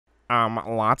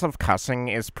Lots of cussing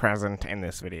is present in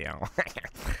this video.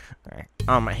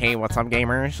 Hey, what's up,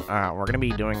 gamers? We're gonna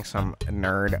be doing some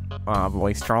nerd,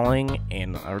 voice trolling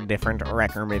in different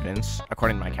Rec Room events,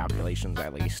 according to my calculations,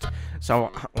 at least.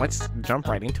 So, let's jump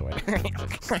right into it.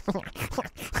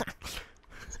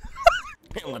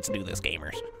 Let's do this,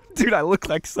 gamers. Dude, I look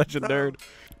like such a nerd.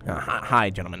 Hi,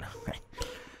 gentlemen.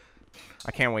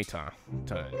 I can't wait to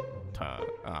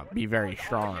be very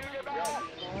strong.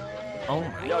 Oh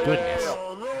my goodness.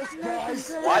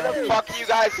 Why the fuck are you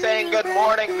guys saying good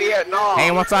morning, Vietnam? Hey,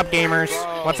 what's up, gamers?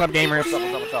 What's up, gamers?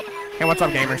 What's up? Hey, what's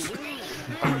up, gamers?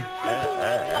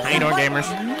 How you doing, gamers?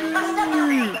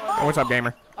 Hey, what's up,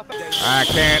 gamer?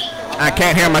 I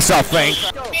can't hear myself think.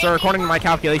 So, according to my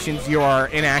calculations, you are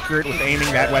inaccurate with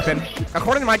aiming that weapon.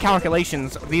 According to my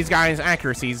calculations, these guys'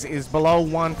 accuracies is below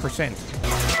 1%.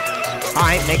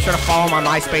 Hi, make sure to follow my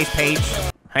MySpace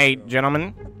page. Hey,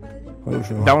 gentlemen.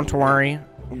 Don't worry,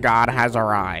 God has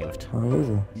arrived.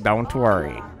 Don't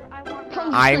worry.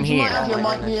 I'm here.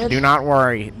 Do not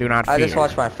worry, do not fear. I just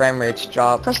watched my frame rates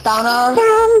drop. Press down.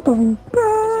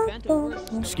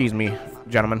 Excuse me,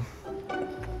 gentlemen.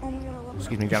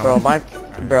 Excuse me, gentlemen.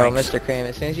 Bro, Mr. Cream,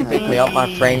 as soon as you pick me up,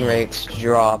 my frame rates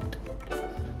dropped.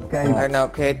 Or no,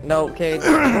 Kate.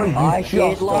 I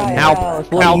shit Lighthouse.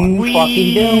 Help! What Help! are you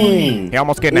fucking doing? He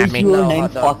almost kidnapped me. Your name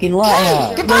fucking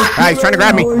Lighthouse. He's trying to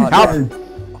grab me. Help!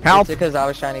 Help! It's because I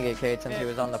was trying to get Kate since he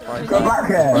was on the party.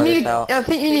 I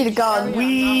think you need a gun.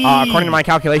 According to my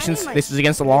calculations, this is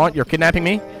against the law. You're kidnapping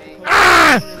me.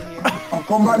 Ah!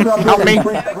 Help me!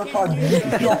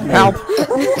 Help!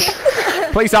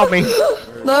 Please help me!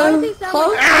 No.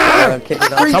 Ah!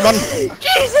 Someone!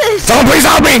 Jesus! Someone please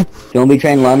help me! You wanna be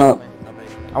trained? Line up.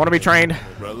 I want to be trained.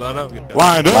 Line up.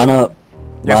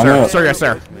 Yes, Line sir. up. Sir, yes,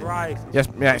 sir.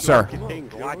 Yes, sir.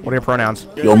 What are your pronouns?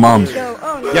 Your mom.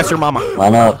 Yes, your mama.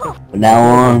 Line up. From now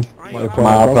on, my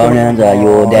pronouns are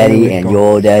your daddy and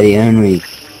your daddy only.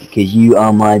 Cause you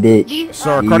are my bitch.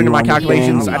 Sir, according to my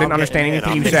calculations, I didn't understand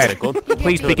anything you said.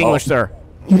 Please speak English, sir.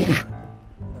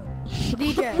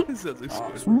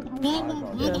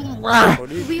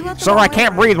 Sir, I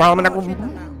can't breathe while I'm in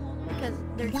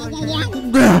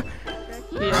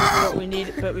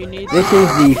This is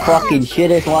the fucking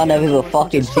shittest line I've ever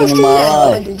fucking seen in my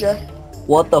life.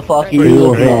 What the fuck are you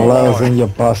looking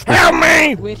at? Help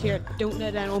me! Wait here, don't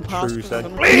let anyone pass.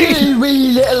 Please! You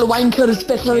wee little wanker,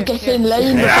 especially get in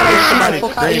lane before I shoot the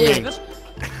fuck out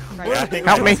of you.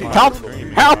 Help me! Help!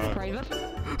 Help!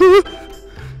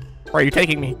 Where are you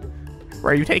taking me?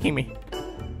 Where are you taking me?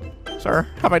 Sir,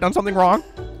 have I done something wrong?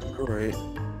 Alright.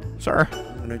 Sir.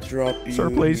 I'm gonna drop you. Sir,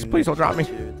 please. Please don't drop me.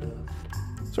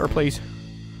 Sir, please.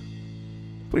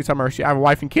 Please have mercy. I have a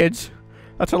wife and kids.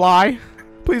 That's a lie.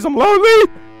 Please, I'm lonely.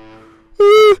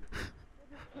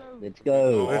 Let's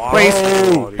go. Please.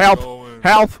 Help.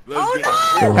 Help. Oh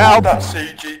no! Help.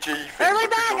 Everybody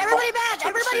back!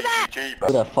 Everybody back!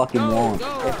 What I fucking want.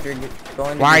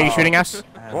 Why are you shooting us?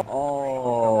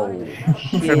 Oh.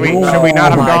 Should we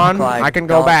not have gone? I can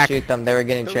go back. Shoot them, they were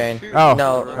getting trained. Oh.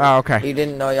 No. Oh, okay. You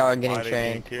didn't know y'all were getting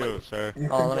trained.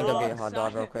 Oh, let me go get a hot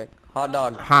dog real quick. Hot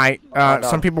dog. Hi.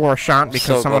 Some people were shot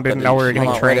because someone didn't know we were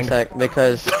getting trained. Wait a sec,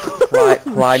 because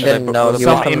Clyde didn't know he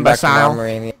was coming back from the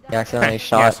armory and he accidentally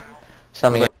shot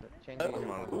some of you.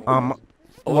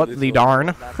 What the darn?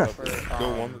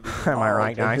 Am I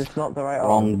right, guys?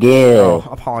 Wrong gear. Oh,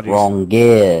 apologies. Wrong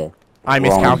gear. I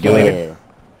miscalculated.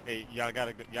 Hey, y'all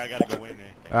gotta go in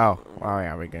there. Oh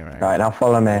yeah, we can. Right, now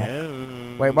follow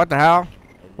me. Wait, what the hell?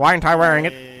 Why aren't I wearing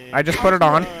it? I just put it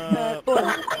on.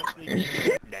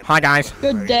 Hi, guys.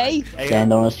 Good day.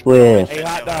 Stand on a square. Hey,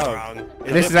 hot dog.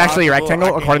 This is actually a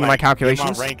rectangle, according to my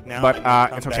calculations, but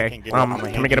it's okay.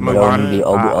 Can we get a move on?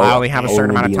 I only have a certain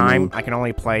amount of time. I can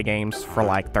only play games for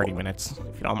like 30 minutes,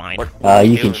 if you don't mind.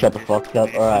 You can shut the fuck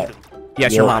up. Alright.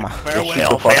 Yes, your mama.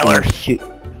 Shoot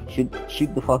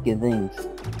the fucking things.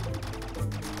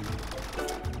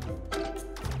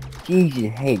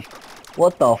 Jesus H.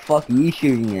 What the fuck are you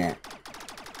shooting at?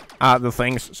 The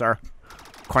things, sir.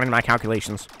 According to my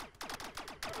calculations.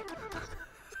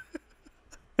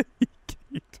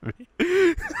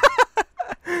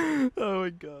 Oh my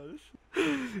gosh.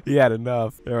 He had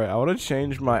enough. Alright, I want to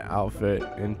change my outfit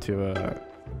into a...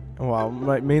 Well,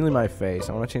 mainly my face.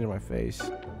 I want to change my face.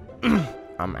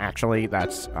 Actually,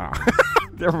 that's...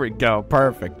 there we go.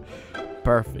 Perfect.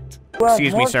 Perfect.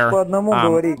 Excuse me, sir.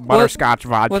 Butterscotch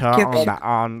vodka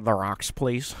on the rocks,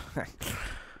 please.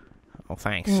 Oh,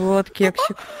 thanks. What keeps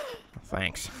you?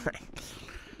 Thanks.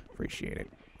 Appreciate it.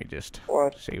 Let me just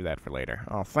save that for later.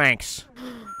 Oh, thanks.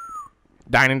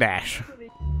 Dine and dash.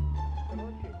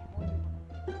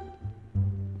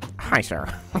 Hi, sir.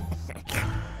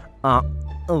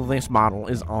 This bottle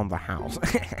is on the house.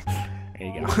 There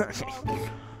you go.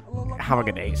 Have a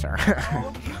good day, sir.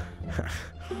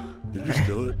 Did you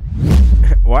steal it?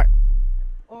 What?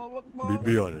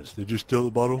 Be honest. Did you steal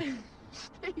the bottle?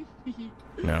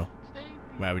 No.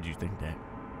 Why would you think that?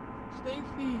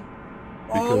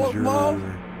 Because you're not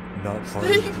part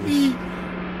of this.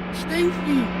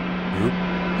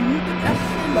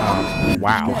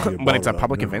 Wow. But it's a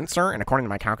public event, sir, and according to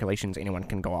my calculations, anyone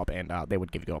can go up and they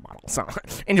would give you a bottle. So,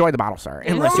 enjoy the bottle, sir,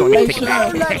 unless you want me to take it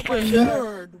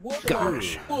back.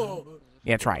 Gosh. Yeah,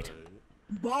 that's right.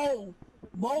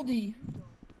 Baldy.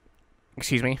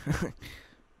 Excuse me?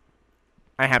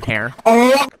 I have hair.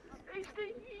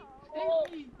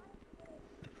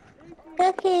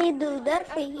 Okay, dude,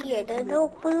 that's here. There's no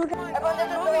food. Go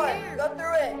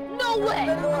through it. No way.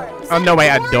 Oh, no way,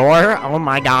 a door? Oh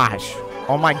my gosh.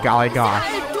 Oh my golly gosh.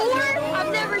 A door?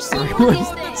 I've never seen one of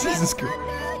these things. Jesus Christ.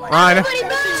 Run.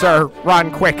 Sir, run,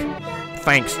 quick.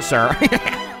 Thanks, sir.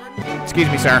 Excuse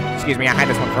me, sir. Excuse me, I had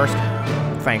this one first.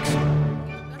 Thanks.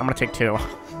 I'm gonna take two.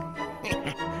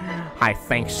 Hi,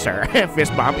 thanks, sir.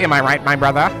 Fist bump. Am I right, my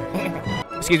brother?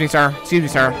 Excuse me, sir. Excuse me,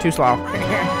 sir. Too slow.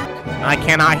 I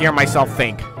cannot hear myself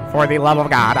think. For the love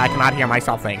of God, I cannot hear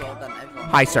myself think.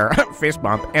 Hi, sir. Fist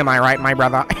bump. Am I right, my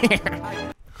brother?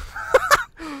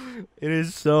 It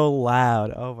is so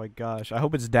loud. Oh my gosh. I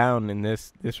hope it's down in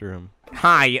this room.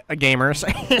 Hi, gamers.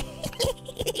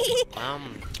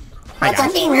 Hi, guys.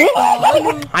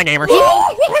 Hi, gamers.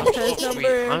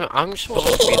 I'm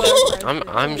supposed to be the.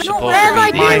 I'm supposed to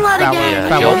be the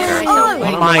Joker.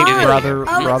 My brothers.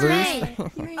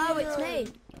 Oh, it's me.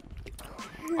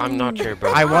 I'm not sure,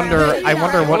 bro. I wonder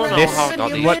what this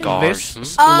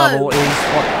level is.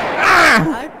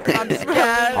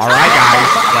 All right, guys,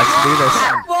 let's do this.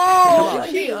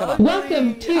 Welcome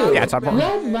to Yeah, it's up.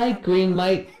 Red Light, Green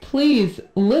Light. Please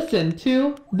listen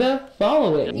to the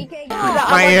following.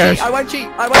 My ears. I want cheat.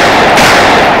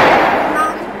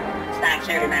 Stop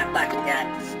shooting that fucking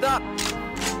gun. Stop.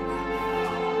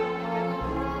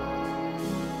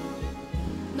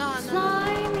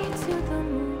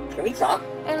 Can we talk?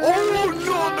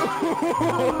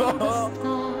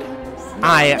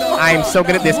 I'm so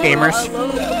good at this, gamers.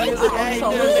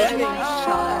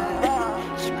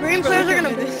 Screen players are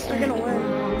gonna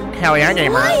win. Hell yeah,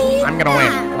 gamer. I'm gonna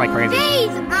win like crazy.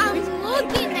 I'm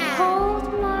looking at.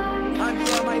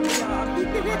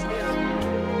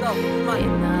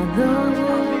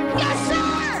 Yes, sir.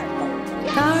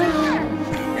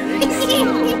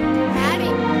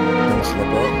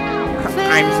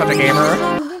 I'm such a gamer.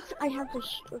 I have to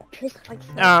piss like.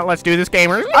 Let's do this,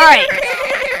 gamers. All right.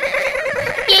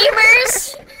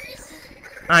 Gamers.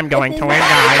 I'm going to win,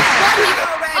 guys.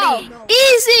 Oh,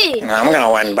 easy. I'm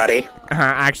gonna win, buddy.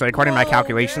 Actually, according to my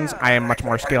calculations, I am much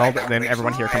more skilled than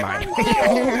everyone here combined. I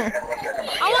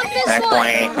want this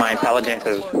Actually, one. my intelligence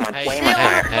is much way much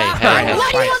Hey, higher. hey.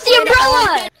 Why do you want the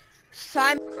umbrella?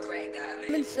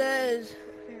 Simon says,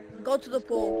 go to the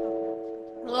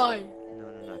pool. Why?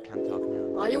 No, can't talk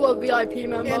now. Are you a VIP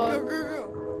member?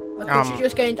 I think you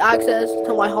just gained access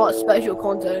to my hot special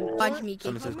content.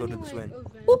 Someone says go to the swing.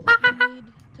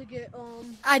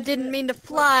 I didn't mean to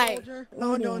fly.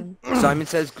 No, no. Simon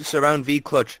says surround V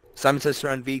clutch. Simon says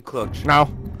surround V clutch. No.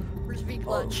 Where's V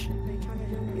clutch?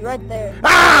 You're right there.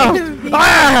 Ah!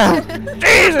 Ah!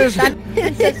 Jesus! Let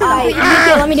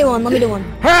me do one.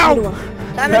 Help!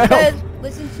 Simon says,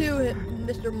 listen to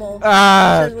Mr. Mole.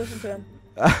 Says, listen to him.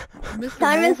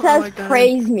 Simon says,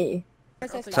 praise me.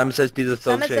 Simon says do the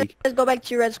thumb Simon shake. says, go back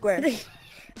to your red square. V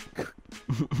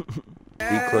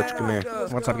clutch, come here.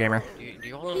 What's up, gamer? Do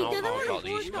you want to know how I got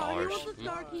these scars,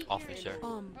 officer?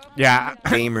 Yeah.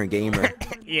 Gamer.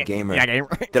 Yeah, Gamer. Yeah,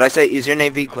 gamer. Did I say is your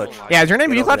name V clutch? Yeah, is your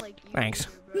name V-Clutch? Thanks.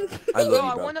 I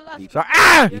love you, bro. So,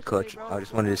 ah! V clutch. I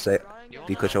just wanted to say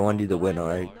V clutch. I wanted you to win,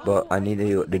 alright? But I need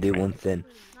you to do one thing.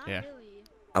 Yeah.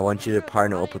 I want you to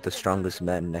partner up with the strongest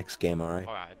men next game, alright?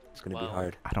 Alright. It's gonna be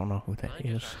hard. I don't know who that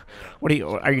is. What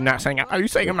are you not saying? Are you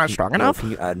saying I'm not strong enough?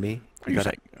 Can you add me? Are you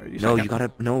saying? No,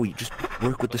 you just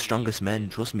work with the strongest men.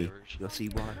 Trust me. You'll see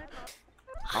why.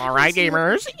 All right,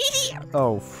 gamers.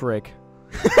 Oh, frick.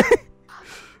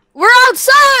 We're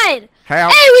outside.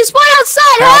 Help. Hey, we spawned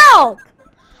outside. Help.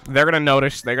 They're gonna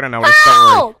notice. They're gonna notice.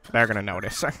 Don't worry. They're gonna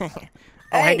notice. Oh,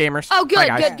 hey, gamers. Oh, good,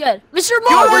 Hi, guys. good. Mr.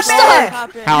 Moore, we're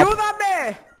stuck. Help. You got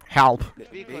me. Help.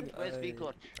 Where's V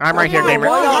clutch? I'm right here, gamer.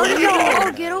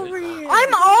 Oh, get over here.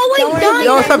 I'm always dying.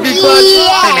 Yo, what's up, V clutch?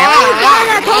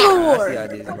 Yeah. Total war. I see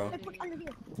ideas, bro.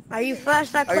 Are you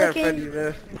fast at clicking?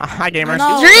 Hi, gamers.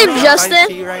 Dream, Justin.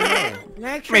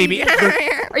 Maybe.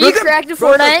 Are you cracked at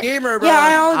Fortnite? I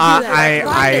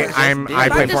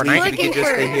play Fortnite. You can just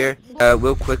stay here.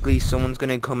 Real quickly, someone's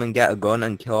gonna come and get a gun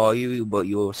and kill all you, but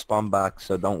you'll spawn back,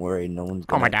 so don't worry, no one's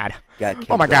gonna Oh my god. get killed.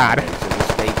 Oh my god. So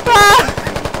just stay here.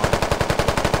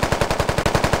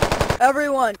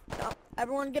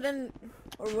 Everyone get in,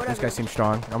 or whatever. This guy seems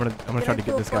strong. I'm gonna try to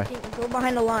get this guy. Go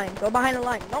behind the line. Go behind the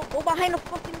line. No, go behind the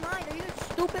fucking line. Are you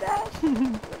stupid ass?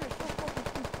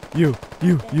 You.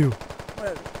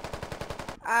 Whatever.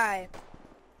 Alright.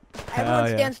 Hell Everyone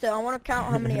yeah. stand still. I want to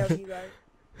count how many of you guys.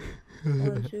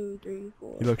 1, 2, 3,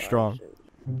 4. You look five, strong. 6.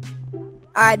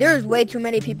 Alright, there's way too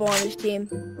many people on this team.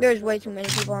 There's way too many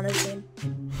people on this team.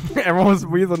 Everyone's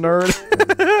we the nerd.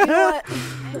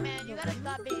 You know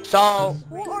what? So,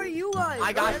 Who are you guys?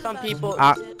 I got some people.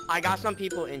 I got some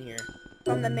people in here.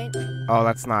 From the main. Oh,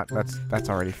 that's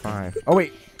already 5. Oh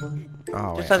wait. Oh. Just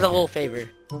wait, as a okay. little favor.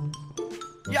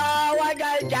 Yo, I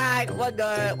got Jack. What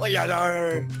good? What you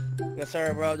doing? Yes,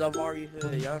 sir, bro. The more you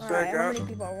feel. Yes, sir, How girl. many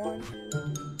people are 1,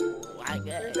 2, 3, I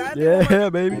get it. Yeah,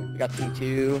 baby. We got team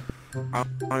 2. I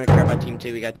don't care about team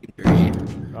 2. We got team 3.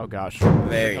 Oh gosh.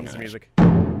 Very Here comes nice. the music.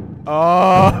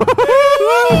 Oh.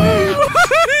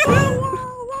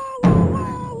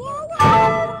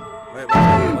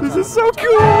 This is so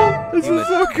cool. This is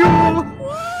so cool.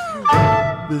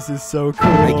 This is so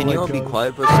cool. Hey, can oh you my all be God.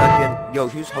 quiet for a second? Yo,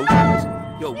 who's hosting this?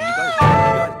 Yo, what you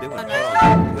guys doing? Hold on.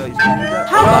 You guys do that?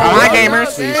 Hi,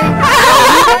 gamers. Please. You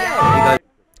guys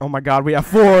Oh my God, we have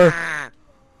 4.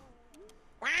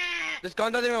 This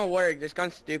gun doesn't even work. This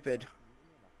gun's stupid.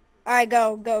 Alright,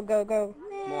 go.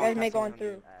 Guys, make on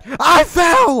through. I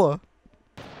fell.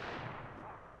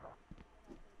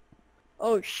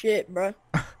 Oh shit, bro.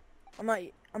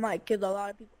 I might kill a lot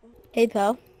of people. Hey,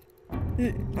 pal.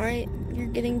 Alright, you're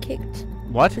getting kicked.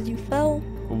 What? Because you fell.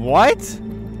 What?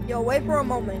 Yo, wait for a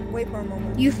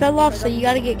moment. You fell off, so you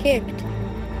gotta get kicked.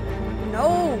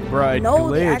 No. Bro, no,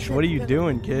 glitch. What are you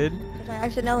doing, kid? Because I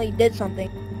accidentally did something.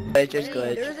 It's just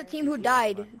glitch. There's a team who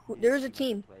died. There's a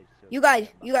team. You guys,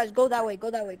 go that way. Go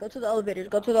to the elevators.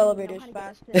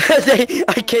 Fast.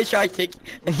 I can't try to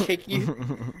kick you.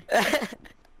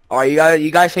 Alright,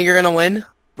 you guys think you're gonna win?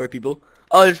 4 people.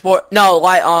 Oh, there's 4. No,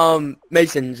 like,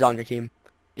 Mason's on your team.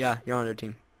 Yeah, you're on their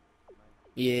team.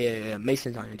 Yeah,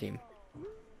 Mason's on your team.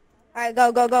 Alright,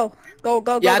 go.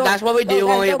 Yeah, that's what we do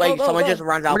when we, like, someone go. just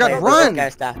runs out Oh my there. God, run! Like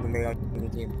a staff member on your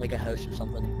team, like a host or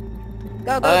something.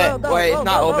 Go. Wait, it's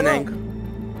not opening.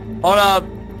 Hold up.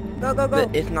 Go.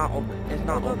 It's not open. It's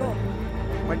not open.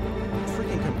 My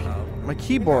freaking computer. My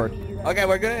keyboard. Okay,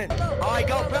 we're good. Alright,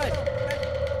 go, press.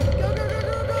 Go.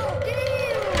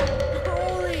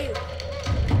 Holy. You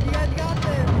guys got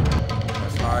this.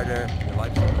 It's harder. Your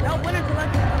life's No, winner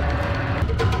collection.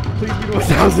 Please be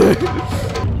 1,000.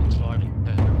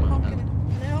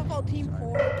 Now call team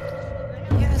 4.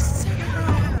 Yes.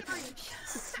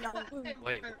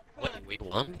 Wait, we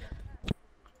won?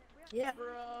 Yeah.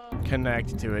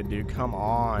 Connect to it, dude. Come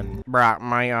on. Bruh,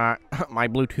 my my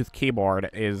Bluetooth keyboard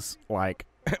is like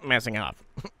messing up.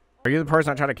 Are you the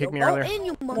person that tried to kick me earlier? Go in,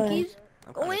 you monkeys.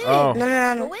 Go in. Oh.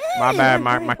 No. Go in. My bad,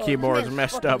 my keyboard's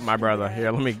messed up, my brother.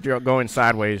 Here, let me go in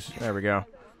sideways. There we go.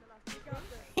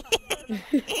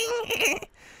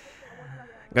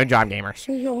 Good job, gamers.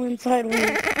 Go inside.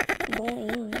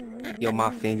 Yo,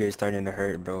 my finger is starting to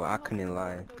hurt, bro. I couldn't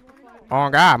lie. Oh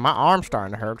god, my arm's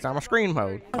starting to hurt because I'm a screen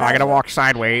mode. Oh, I gotta walk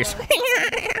sideways. Is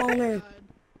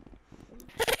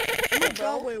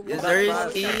there a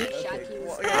key?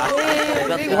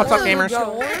 What's up, gamers?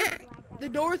 The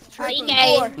door's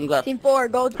Team 4,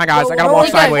 go. Hi guys, I gotta walk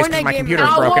sideways because my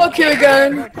computer's broken.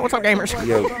 again. What's up, gamers?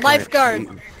 Yo, Lifeguard.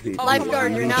 please,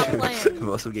 Lifeguard, you're not playing.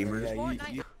 Also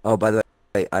gamers. Oh, by the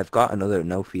way, I've got another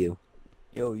note for you.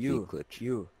 Yo, you. Glitch.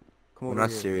 You. Come We're over not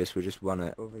here. serious. We just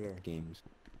wanna Over here. games.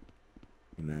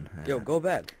 Hey, man. Yo, go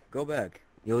back. Go back.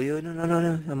 Yo,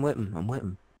 no. I'm with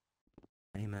him.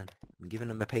 Hey, man. I'm giving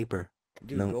him a paper.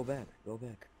 Dude, No. go back. Go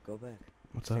back. Go back.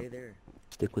 What's Stay up? there.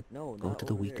 Stick with. No, Go not to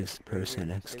the over there. weakest Stay right person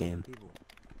here. next Stay with game. the people.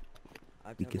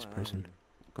 I've got Weakest my eye person. on you.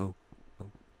 Go.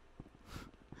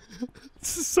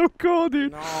 This is so cool,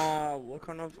 dude. No, what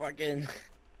kind of fucking...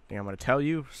 Yeah, I'm gonna tell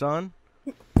you, son.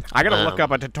 I gotta look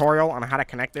up a tutorial on how to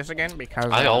connect this again because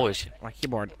I always... my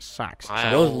keyboard sucks.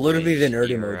 That was literally the nerd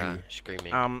emoji.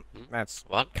 Screaming. That's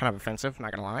What? kind of offensive,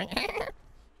 not gonna lie.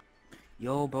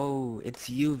 Yo, bro, it's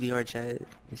you, VR chat.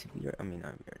 It's VR. I mean,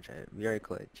 not VR chat. VR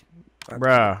clutch.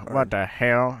 Bruh, what the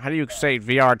hell? How do you say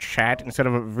VR chat instead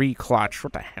of a V clutch?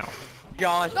 What the hell?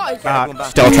 Josh.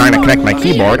 Still trying to connect my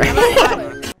keyboard.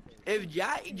 If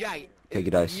Jack, Hey,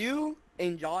 guys. you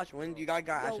and Josh, when you guys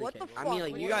got actually what the kicked. fuck? I mean,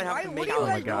 like, you guys have to make What out.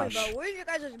 are you guys doing, bro? Where's your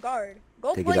guys' guard? Go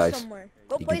Take it, play guys. somewhere.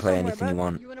 Go You play can play somewhere, anything you bro.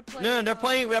 want. No, they're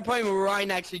playing right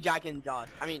next to Jack and Josh.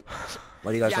 I mean,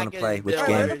 What do you guys want to play? Which Jack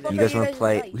game? and You guys want to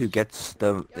play who gets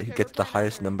the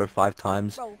highest number 5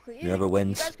 times? Whoever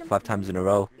wins 5 times in a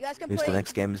row. Who's the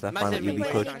next game? Is that fine with you,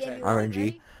 Coach?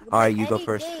 RNG. Alright, you go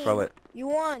first. Throw it. You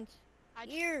want?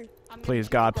 Here. Please,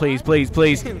 God, please, please,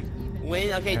 please.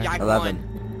 Win. Okay, Jack 11.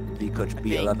 won. Be Coach,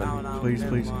 beat 11. Please,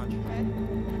 please. 1.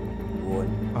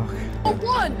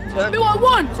 One! Me I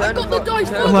won! I got the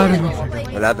dice!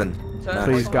 11.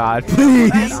 Please, God,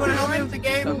 please.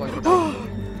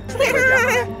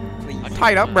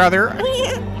 Tied up, brother.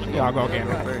 Yeah, I'll go again.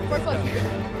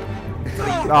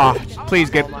 Oh, please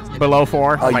get below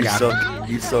 4. Oh, Oh my you God. suck.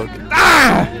 You suck.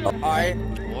 Alright.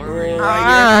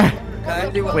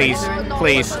 Please,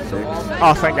 please.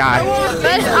 Oh, thank God.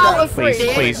 Best out of Please,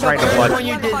 three. please, right in the blood.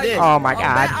 Oh my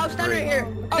God.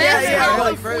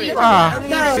 Yeah. Ah.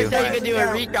 You can do a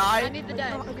retry.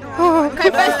 Okay,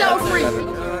 best out of 3.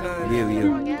 You.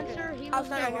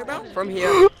 From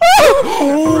here. 4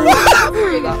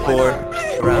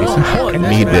 rounds. I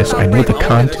need this. I need the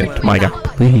content. My God,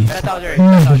 please.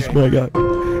 My God.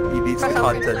 He needs the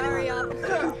content.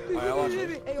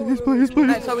 Please,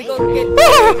 please. So we go get.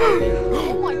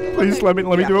 Please let me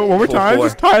do it one more time. 4.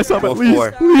 Just tie us up at least.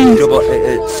 4. Please.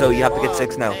 So you have to get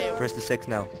 6 now. First to 6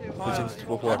 now. Which is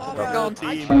 4. Go.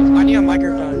 I need a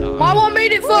microphone. My one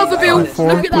made it further, Bill.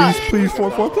 4, Look at that. please,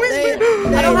 4, please.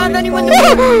 I don't have anyone to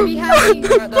be happy.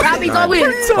 Happy to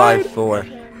win. 5, 4.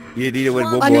 You need to win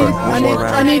one more round.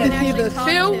 I need to see this.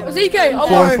 Phil, ZK,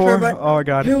 4. Oh my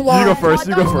God. You go first.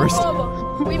 You go first.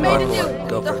 We made a deal.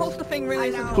 Go The first. whole thing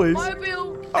really simple. Please. My Bill.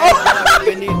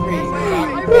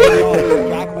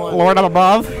 Lord up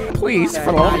above. Please, for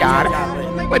the love of God.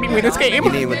 Let me win this game.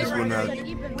 You need to win this one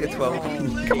round. Get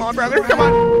 12. Come on, brother. Come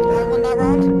on. Won that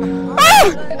round?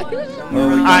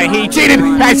 He cheated.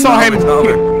 I saw him. It's not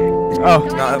over. Oh.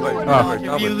 It's not over. It's not over. It's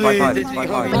over.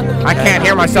 5-5. I can't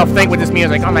hear myself think with this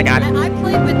music. Oh my God. I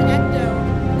played with Ecto.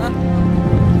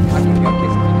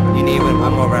 You need to win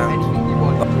one more round.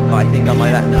 But I think I might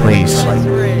have to. Please.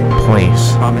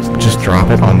 Please. Promise. Just drop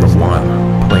it on the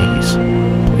 1. Please.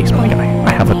 Please, my guy.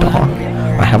 I have a dog.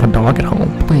 I have a dog at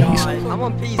home. Please. I'm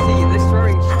on PC. This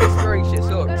throwing shit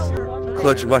sucks.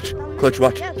 Clutch, watch.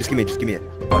 Just give me it.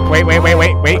 Watch. Wait.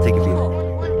 I'll take it for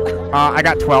you. I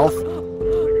got 12.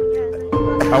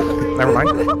 Oh, never mind.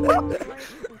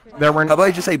 There were. How about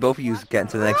I just say both of you get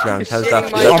into the next round? How's that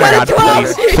feel? Oh my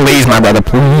God, please, my brother,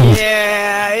 please.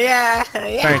 Yeah.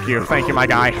 Thank you, my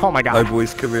guy. Oh my My God.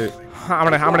 boys, come here. I'm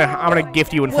gonna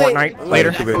gift you in Fortnite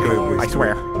later. Come here, boys. I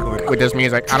swear. Come here. With this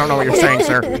music, I don't know what you're saying,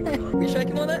 sir. We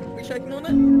shaking on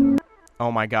it?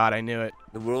 Oh my God, I knew it.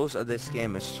 The rules of this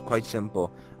game is quite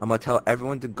simple. I'm gonna tell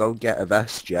everyone to go get a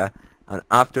vest, yeah? And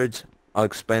afterwards, I'll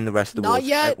explain the rest of the Not rules.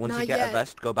 yet, Once not you get yet. a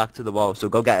vest, go back to the wall. So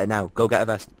go get it now. Go get a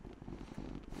vest.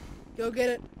 Go get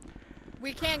it.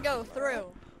 We can't go through.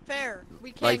 Fair.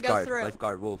 We can't go through.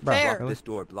 Lifeguard, Wolf. Fair. Block this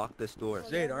door. Block this door.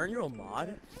 Zade, aren't you a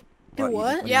mod? Do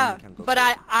what? You Yeah, can't go but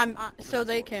through. I'm so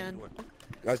they can.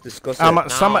 Guys, discuss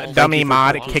it. Some No. dummy Thank you for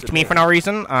mod talking kicked to me me. for no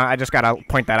reason. I just gotta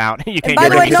point that out. You can't by get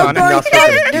the rid way, of your no son. guards.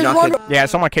 You're not There's kidding. Yeah,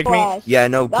 someone kicked me. Yeah,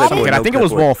 no, That's clipboard, Okay, I no think it was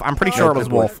clipboard. Wolf. I'm pretty sure it was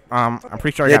clipboard. Wolf. I'm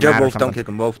pretty sure I Yeah, got Joe, mad or Wolf, don't something. kick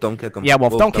him. Wolf, don't kick him. Yeah,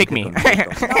 Wolf, don't kick me.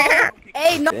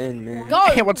 Hey, no. Go.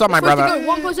 Hey, what's up, my We're supposed to brother? go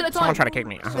one person at a Someone time. tried to kick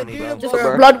me. Just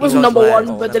Blood was He's number also 1,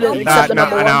 like- but didn't No, accept the no,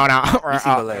 number 1. no.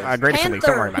 Greatest release.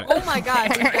 Don't worry about Oh it. my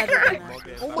God. you guys are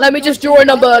gonna- Let me just draw a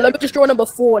number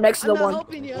 4 next to the 1.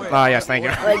 Oh, yes, thank you.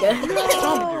 Right there.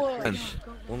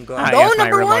 One guy. Ah, Go yes, my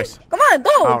number real 1. voice. Come on, go.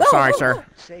 Oh, go, sorry, go. sir.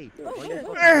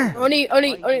 Only,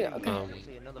 okay.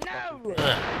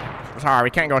 Sorry, we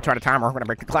can't go try to timer. We're gonna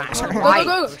break the class. Go, go,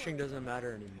 go. Pushing doesn't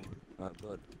matter anymore.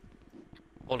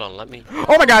 Hold on, let me.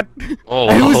 Oh my God. Oh,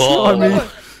 It was on me.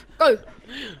 Go.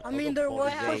 I mean, there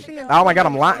was pushing and Oh my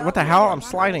God, what the hell? I'm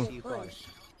sliding.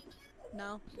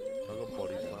 No.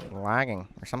 Lagging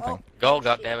or something. Go,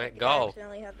 goddammit, go.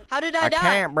 How did I I die?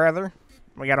 can't, brother.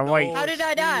 We gotta wait. How did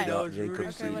I die?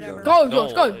 Jacob, see, whatever. Go, No,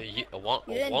 Josh, go. one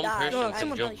didn't die. person can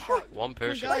Someone jump. got shot. One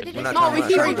person No, I can didn't. jump. No, we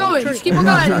keep on going. Just keep on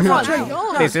going. It's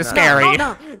fine. This is scary.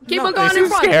 Keep on going This in is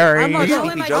front. scary. I'm not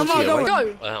going. Sneaky I'm Joe's not here, going.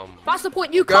 Go. That's the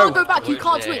point. You can't go back. You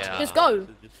can't switch. Yeah. Just go.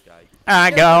 Go.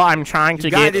 I'm trying to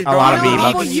get guys a lot of go.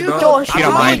 How about V-Bucks. you, Josh? Josh? You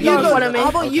don't How about mind? you You go? wanna me? How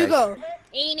about you Okay. go?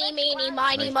 Eeny, meeny,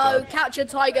 miny, Nice mo. go. Catch a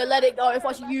tiger, let it go. If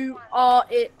I see you are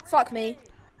it, fuck me.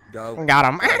 Go. Got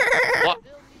him. What?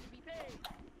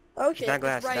 Okay. That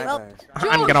glass, right. that Well,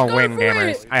 glass. I'm gonna go win, for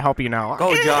gamers. it. I hope you know.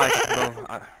 Go, Josh.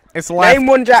 Go. It's left. Name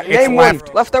one, Jack. It's Name left.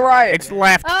 one. Left or right? It's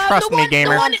left. Trust me,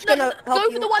 gamer.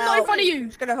 Go for the one not in front of you.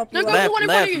 It's gonna help No, you go out. for the one in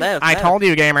front of you. I told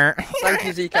you, gamer. Thank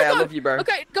you, ZK. I love you, bro.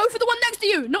 Okay, go for the one next to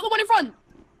you, not the one in front.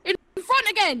 In front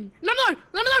again. No.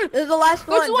 This is the last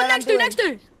Go one. to the one that I'm next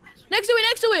to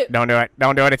it. Don't do it.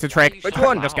 Don't do it. It's a trick. Which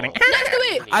one? I'm just kidding. Next to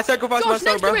it. I sacrificed Josh,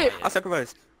 myself, next to bro. it. I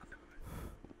sacrificed.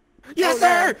 Yes,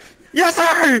 sir. Yes,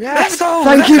 sir. Let's go.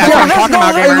 Thank you, That's what I'm Jack. talking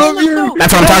about, I gamers. love you.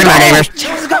 That's what I'm talking about, gamers.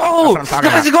 Let's go. That's what I'm talking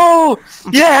about. Let's go.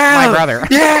 Yeah. My brother.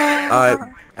 Yeah.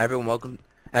 Alright, everyone welcome.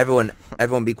 Everyone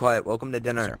be quiet. Welcome to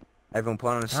dinner. Everyone put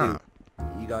on a suit.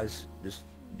 You guys just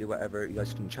do whatever. You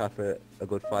guys can chat for a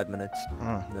good 5 minutes.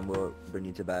 And then we'll bring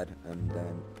you to bed. And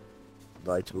then the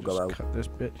lights will go out. Cut this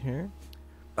bit here.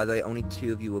 By the way, only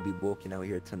 2 of you will be walking out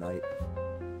here tonight.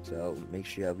 So make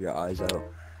sure you have your eyes out.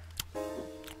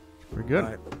 Pretty good.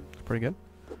 Alright. It's pretty good.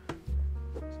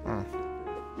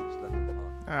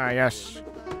 Yes.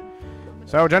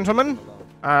 So, gentlemen,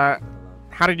 how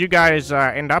did you guys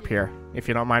end up here, if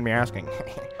you don't mind me asking?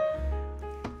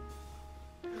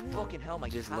 Fucking hell, my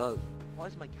Just cat. love. What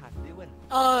is my cat doing?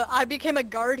 I became a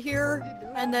guard here,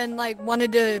 and then like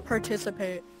wanted to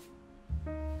participate.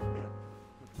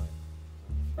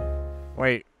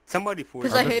 Wait, Somebody for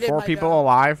Because are I there hated 4 my people job.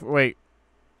 alive? Wait,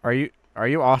 are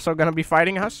you also gonna be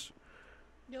fighting us?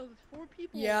 Yo, there's 4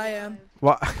 people. Yeah, I am.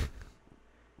 What?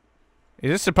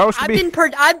 Is this supposed to be?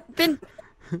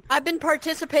 I've been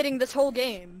participating this whole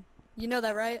game. You know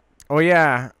that, right? Oh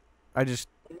yeah, I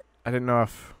didn't know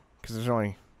if, because there's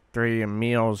only 3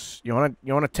 meals. You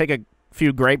wanna take a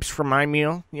few grapes from my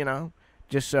meal, you know,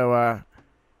 just so you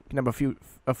can have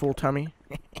a full tummy.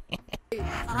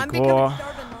 I'm Cool. becoming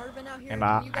starving Marvin out here. And You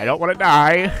I don't guys want to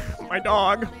wanna-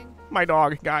 die. My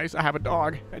dog, guys. I have a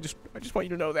dog. I just want you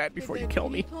to know that before you kill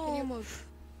me. Can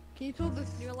you tell this?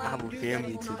 I have a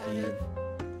family to feed.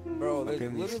 Bro, My there's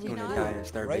family's literally gonna food die of right in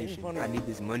starvation. front of I you. need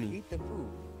this money. Eat the food.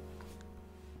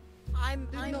 I'm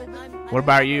What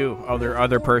about you,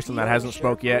 other person that hasn't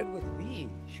spoke yet? Share food with V.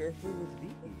 Share food with V.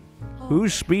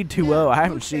 Who's Speed 2-0? I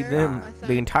haven't seen them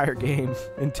the entire game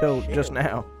until just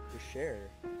now. Just share.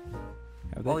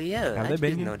 Have Oh yeah, have I they been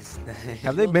did here? notice that.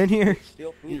 Have they been here?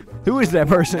 Steal food, bro. Who is that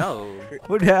person? No.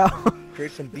 What the hell?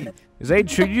 Create some beef. Zayd,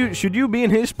 should you be in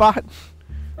his spot?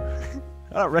 I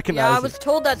don't recognize Yeah, I him. was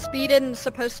told that Speed isn't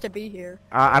supposed to be here.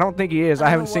 I don't think he is. I I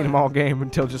haven't don't seen know him all game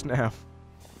until just now.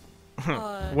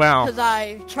 Well, Because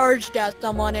I charged at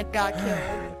someone and got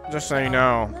killed. just so you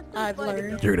know. I've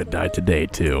learned. You're gonna die today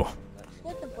too.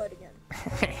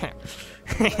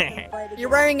 You're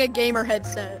wearing a gamer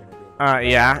headset.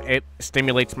 Yeah, it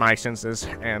stimulates my senses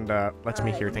and lets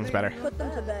me hear things better. Put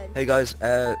them to bed. Hey guys,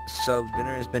 so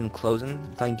dinner has been closing.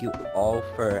 Thank you all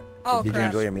for. Oh, Did you crap.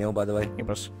 enjoy your meal, by the way?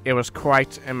 It was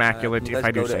quite immaculate, You if guys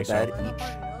I do go say to so.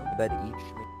 bed each.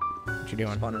 What you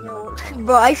doing?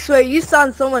 Bro, I swear, you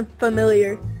sound someone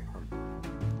familiar.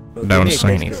 Bro, Don't give me a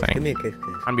say kiss, kiss. anything. Give me a kiss,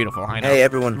 kiss. I'm beautiful. I know. Hey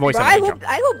everyone. Voice Bro, of an angel.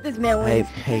 I hope this man Hey, wins.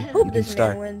 hey, Hope you can this man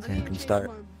start. wins. You can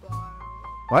start.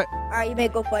 What? Alright, you may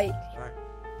go fight.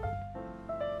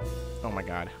 Oh my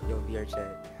God. Yo, VR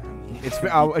chat. It's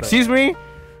excuse me.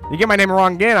 You get my name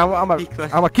wrong again.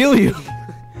 I'm a kill you.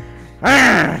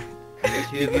 Ah!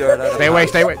 Stay away.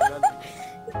 Stay away.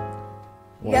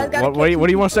 You guys gotta What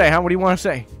do you want to say? Huh? What do you want to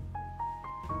say?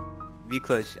 V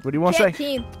clutch. What do you want to say?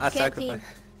 team. I Can't sacrifice.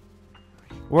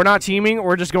 team. We're not teaming.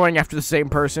 We're just going after the same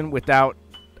person without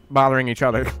bothering each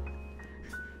other.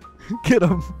 Get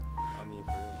him.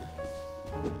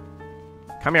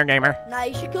 Come here, gamer. Nah,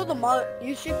 you should kill the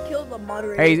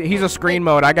moderator. Hey, he's a screen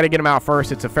mode. I gotta get him out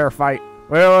first. It's a fair fight.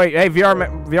 Wait. Hey,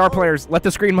 VR players, let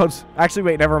the screen modes. Actually,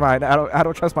 wait. Never mind. I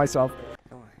don't trust myself.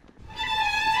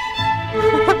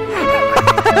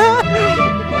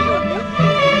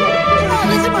 Oh,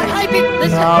 this is my hyping.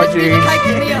 This Oh, music jeez.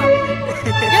 hypes me up.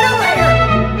 Get over here.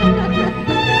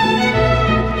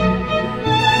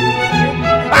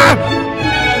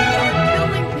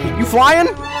 You flying?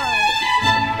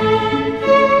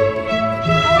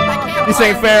 This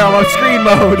ain't fair. I'm on screen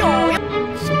mode.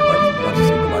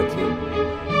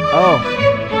 Oh,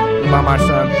 you're by my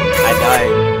son. I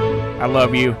died. I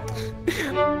love you.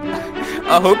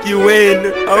 I hope you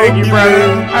win. Thank you,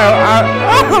 brother.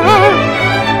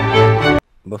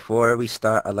 Before we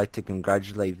start, I'd like to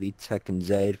congratulate VTech and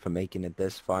Zayd for making it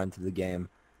this far into the game.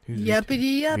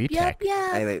 Yuppity yup yup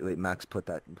yup. Hey, wait, Max, put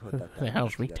that the down.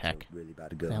 hell's That's VTech? a really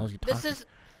bad good.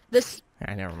 This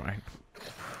Never mind.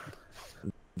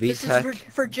 is VTech,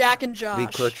 for Jack and Josh.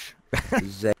 V-Clutch,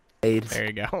 Zayd. There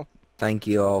you go. Thank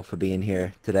you all for being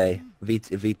here today.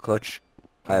 V-Clutch,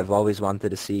 I have always wanted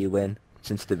to see you win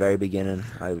since the very beginning.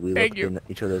 We Thank looked you. in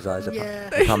each other's eyes. Yeah.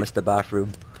 I promised the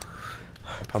bathroom.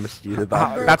 I promised you the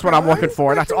bad. That's what I'm looking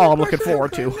for. That's all I'm looking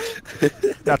forward to.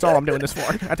 That's all I'm doing this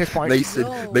for. At this point, Mason,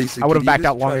 I would have backed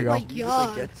out long ago.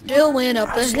 Jill went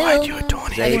up the hill,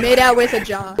 and he made out with a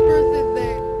John.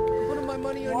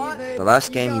 The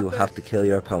last game, you will have to kill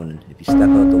your opponent. If you step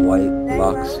out the white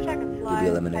box, you'll be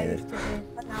eliminated.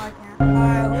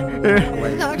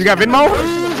 You got Venmo?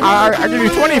 I'll give you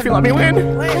 20 if you let me win.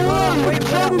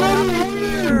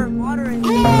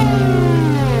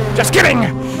 Just kidding!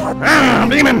 I'm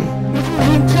demon!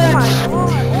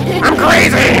 I'm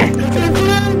crazy!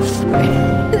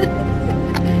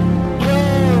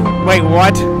 Wait,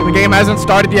 what? The game hasn't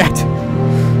started yet.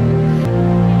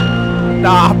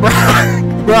 Nah, bruh.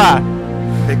 Bruh.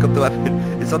 Pick up the weapon.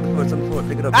 It's on the floor, it's on the floor.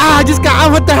 Pick it up. Ah, I just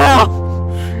got. What the hell?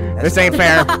 This ain't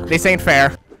fair. This ain't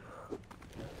fair.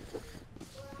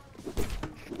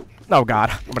 Oh god,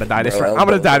 I'm gonna die this time. I'm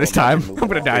gonna die this time. I'm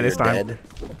gonna die this time.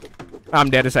 I'm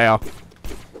dead as hell.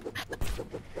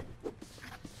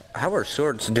 How are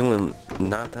swords doing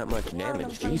not that much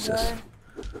damage? Jesus.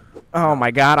 Oh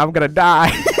my god, I'm gonna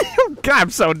die. God, I'm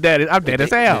so dead. I'm dead as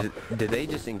hell. Did they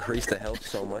just increase the health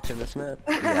so much in this map?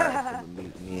 Yeah,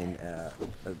 me and a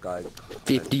guy.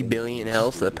 50 billion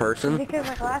health a person? Because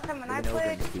like last time when I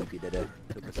played, did it.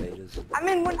 Took us ages. I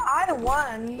mean when I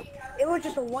won, it was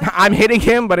just a one. I'm hitting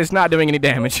him, but it's not doing any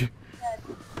damage.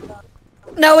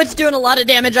 No, it's doing a lot of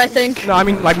damage, I think. No, I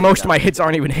mean like most of my hits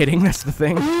aren't even hitting. That's the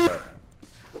thing.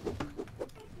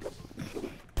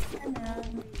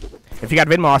 If you got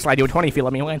Venmo, I'll slide you a 20 if you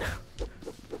let me win.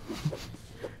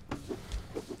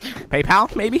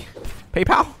 PayPal, maybe?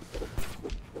 PayPal?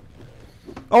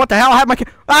 Oh, what the hell? I have my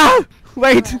ah!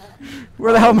 Wait!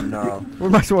 Where the hell? No.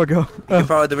 Where'd my sword go? You can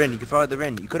throw out the ring. You can throw out the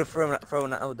ring. You could have thrown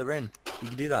that out the ring. You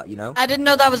can do that, you know? I didn't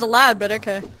know that was allowed, but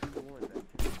okay.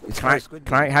 Can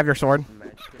I have your sword?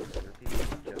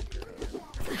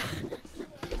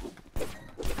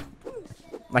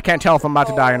 I can't tell if I'm about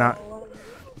to die or not.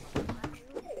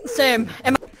 Same.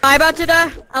 Am I about to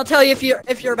die? I'll tell you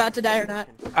if you're about to die or not.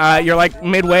 You're like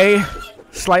midway,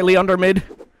 slightly under mid.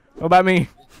 What about me?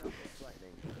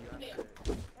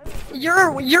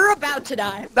 You're about to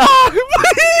die.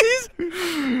 Oh,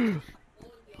 please!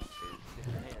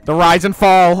 The rise and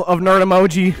fall of nerd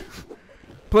emoji.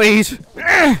 Please.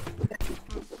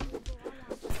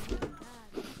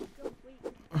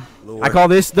 I call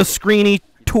this the Screeny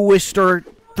Twister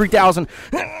 3000.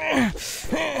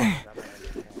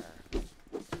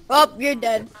 Oh, you're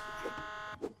dead.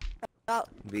 Oh,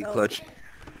 Be clutch.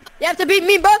 You have to beat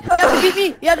me, bro. You have to beat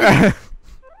me. You have to...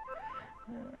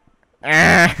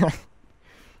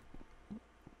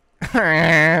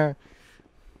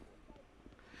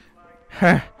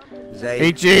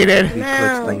 He cheated. Be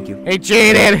clutch, thank you. He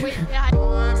cheated.